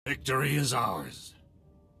Victory is ours.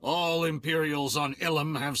 All Imperials on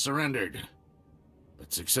Ilum have surrendered.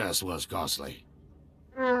 But success was costly.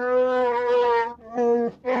 I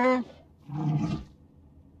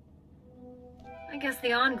guess the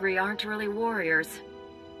Angri aren't really warriors.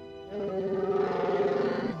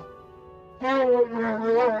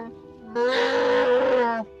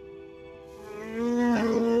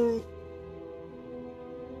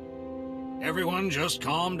 Everyone just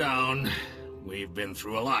calm down. We've been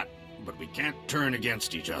through a lot, but we can't turn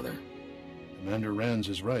against each other. Commander Rands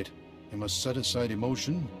is right. We must set aside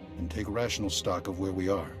emotion and take rational stock of where we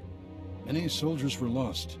are. Many soldiers were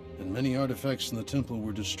lost, and many artifacts in the temple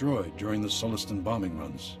were destroyed during the Sullustan bombing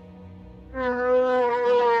runs.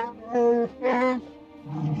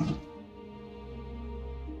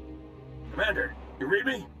 Commander, you read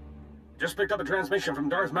me? Just picked up a transmission from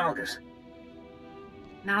Darth Malgus.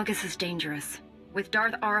 Malgus is dangerous. With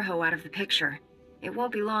Darth Arho out of the picture, it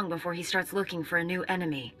won't be long before he starts looking for a new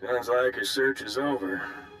enemy. Sounds like his search is over.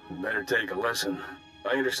 Better take a lesson.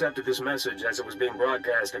 I intercepted this message as it was being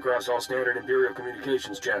broadcast across all standard Imperial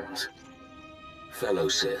communications channels. Fellow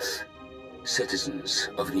Sith, citizens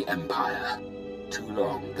of the Empire. Too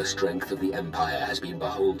long, the strength of the Empire has been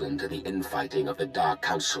beholden to the infighting of the Dark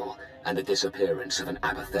Council and the disappearance of an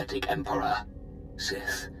apathetic Emperor.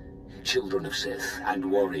 Sith, children of Sith,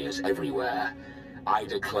 and warriors everywhere, I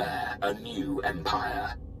declare a new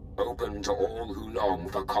Empire, open to all who long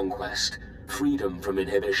for conquest, freedom from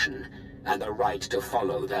inhibition, and the right to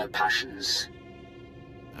follow their passions.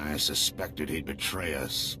 I suspected he'd betray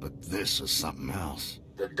us, but this is something else.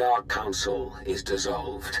 The Dark Council is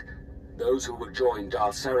dissolved. Those who will join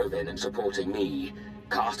Darth Seraphon in supporting me,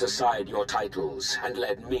 cast aside your titles and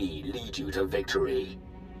let me lead you to victory.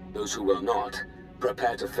 Those who will not,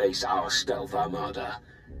 prepare to face our stealth armada.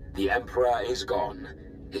 The Emperor is gone.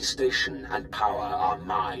 His station and power are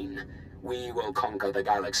mine. We will conquer the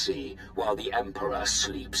galaxy while the Emperor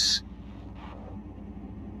sleeps.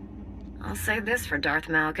 I'll say this for Darth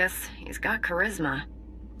Malgus. He's got charisma.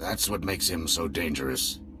 That's what makes him so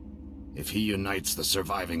dangerous. If he unites the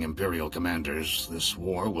surviving Imperial commanders, this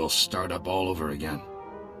war will start up all over again.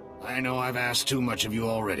 I know I've asked too much of you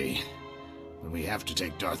already, but we have to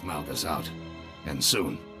take Darth Malgus out. And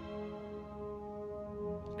soon.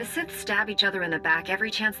 The Sith stab each other in the back every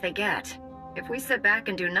chance they get. If we sit back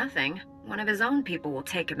and do nothing, one of his own people will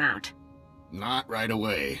take him out. Not right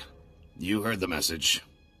away. You heard the message.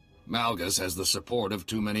 Malgus has the support of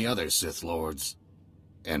too many other Sith Lords.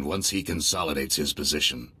 And once he consolidates his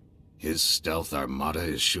position, his stealth armada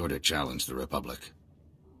is sure to challenge the Republic.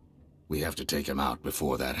 We have to take him out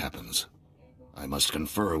before that happens. I must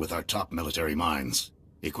confer with our top military minds.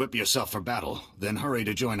 Equip yourself for battle, then hurry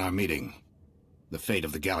to join our meeting. The fate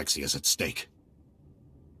of the galaxy is at stake.